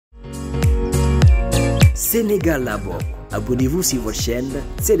Sénégal la Bokk. Abonnez-vous sur votre chaîne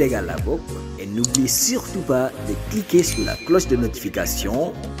Sénégal la Bokk et n'oubliez surtout pas de cliquer sur la cloche de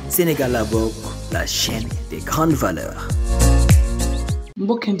notification. Sénégal la Bokk, la chaîne des grandes valeurs.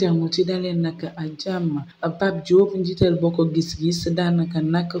 mbokk internet yi daleen nag jàmm Pape Diop njiital Bokk gis-gis daanaka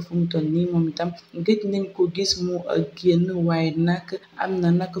nag fu mu toll nii moom itam gëj nañ ko gis mu génn waaye nag am na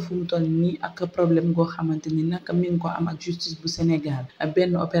nag fu mu toll nii ak problème goo xamante ni nag mi ngi ko am ak justice bu Sénégal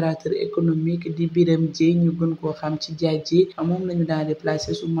benn opérateur économique di Birame Dieye ñu gën koo xam ci Diadji moom la ñu daal di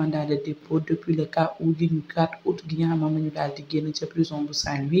placé sous mandat de dépôt depuis le cas où gi ñu 4 août gi nga xam moom la ñu daal di génn ca prison bu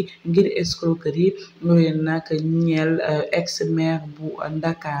Saint-Louis ngir escroquerie loolu nag ñeel ex maire bu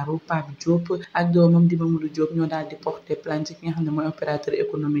Ndakaaru Pape Diop ak doomam di Mamadou Diop ñoo daal di porter plainte ki nga xam ne mooy opérateur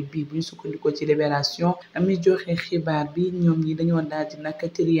économique bi bu ñu sukkandikoo ci Libération mi joxe xibaar bi ñoom ñi dañoo daal di nag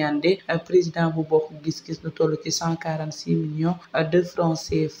triyande président bu Bokk gis-gis lu toll ci 146 millions de francs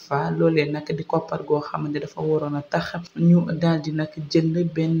CFA loolee nag di koppar goo xam ne dafa waroon a tax ñu daal di nag jënd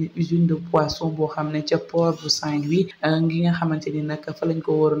benn usine de poisson boo xam ne ca port bu Saint-Louis ngi nga xamante ni nag fa lañ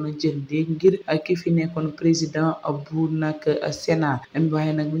ko waroon a jëndee ngir ki fi nekkoon président bu nag Sénat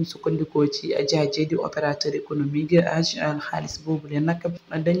waaye nag bu ñu sukkandikoo ci Diadji di opérateur économique xaalis boobu le nag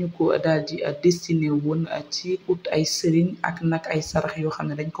dañu ko daal di destiné woon ci ut ay sëriñ ak nag ay sarax yoo xam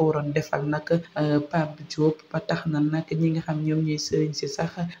ne dañ ko waroon defal nag Pape Diop ba tax na nag ñi nga xam ñoom ñooy sëriñ si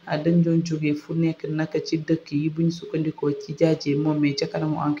sax dañ doon jógee fu nekk nag ci dëkk yi bu ñu sukkandikoo ci Diadji moomee ca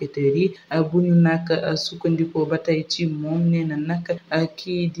kanamu enquêteurs yi bu ñu nag sukkandikoo ba tey ci moom nee na nag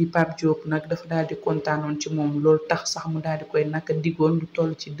kii di Pape Diop nag dafa daal di kontaanoon ci moom loolu tax sax mu daal di koy nag digoon lu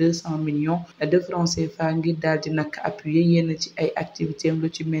toll ci 200 millions de francs CFA ngir daal di nag appuyer yenn ci ay activités am lu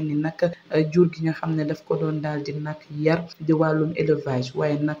ci mel ni nag jur gi nga xam ne daf ko doon daal di nag yar di wàllum élevage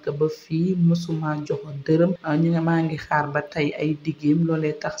waaye nag ba fii mësuma jox dërëm ñu nga maa ngi xaar ba tey ay diggeem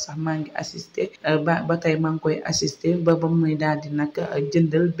loolee tax sax maa ngi assister ba tey maa ngi koy assister ba muy daal di nag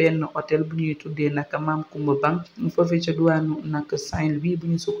jëndal benn hôtel bu ñuy tuddee nag Maam Kumba Bang foofee ca duwaanu nag Saint-Louis bu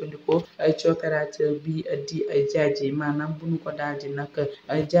ñu sukkandikoo ci opérateur bi di Diadji maanaam bu ñu ko daal di nag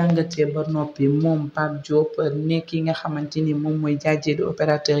jàngatee ba noppi moom Pape Diop nekk yi nga xamante ni moom mooy Diadji di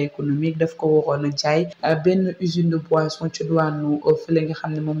opérateur économique daf ko waroon a jaay benn usine de poisson ci douane fële nga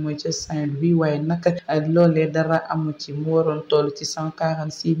xam ne moom mooy ca Saint-Louis waaye nag loolee dara amu ci mu waroon toll ci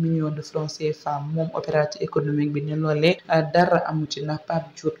 146 millions de francs CFA moom opérateur économique bi ne loolee dara amu ci ndax Pape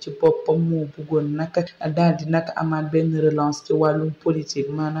Diop ci boppam moo bëggoon nag daal di nag amaat benn relance ci wàllum politique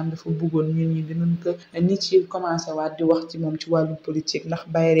maanaam dafa bëggoon ñun ñi gënoon ko nit yi commencé waat di wax ci moom ci wàllum politique ndax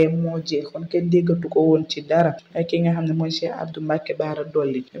bayre moo jeexoon kenn déggatu ko woon ci dara ki nga xam ne mooy Cheikh Abdou Mbacké Bara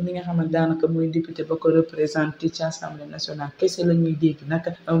Dolly mi nga xam ne daanaka muy député ba ko représenté ci assemblée nationale kese la ñuy dégg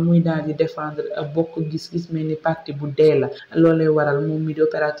nag muy daal di défendre Bokk gis-gis mel ni parti bu dee la loolee waral moom mi di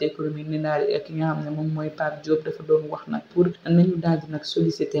opérateur économique ni daal ki nga xam ne moom mooy Pape Diop dafa doon wax nag pour nañu daal di nag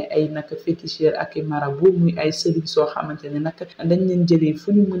solliciter ay nag féticheur ak i marabout muy ay sëriñ soo xamante ne nag dañ leen jëlee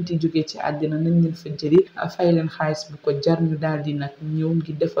fu ñu mënti jógee ci àddina nañ leen fa jëlee fay leen xaalis bu ko jar ñu daal di nag ñëw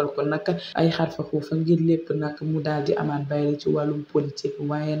ngir defal ko nag ay xarfa xuufa ngir lépp nag mu daal di amaat bayre ci wàllum politique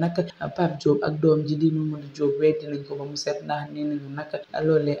waaye nag Pape Diop ak doom ji di Mamadou Diop weddi nañ ko ba mu set ndax nee nañu nag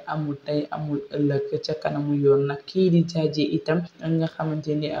loolee amul tey amul ëllëg ca kanamu yoon nag kii di Diadji itam nga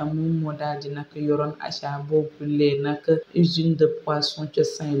xamante ni moom moo daal di nag yoroon achat boobu lee nag usine de poisson ca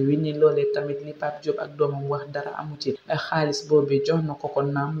Saint-Louis ni loolee tamit li Pape Diop ak doomam wax dara amu ci xaalis boobu jox na ko ko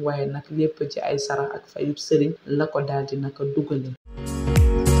naam waaye nag lépp ci ay sarax ak fayub sëriñ la ko daal di nag dugale.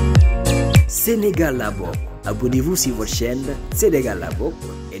 Sénégal la Bokk. Abonnez-vous sur votre chaîne Sénégal la Bokk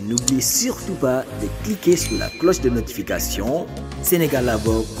et n'oubliez surtout pas de cliquer sur la cloche de notification. Sénégal la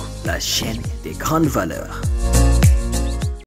Bokk, la chaîne des grandes valeurs.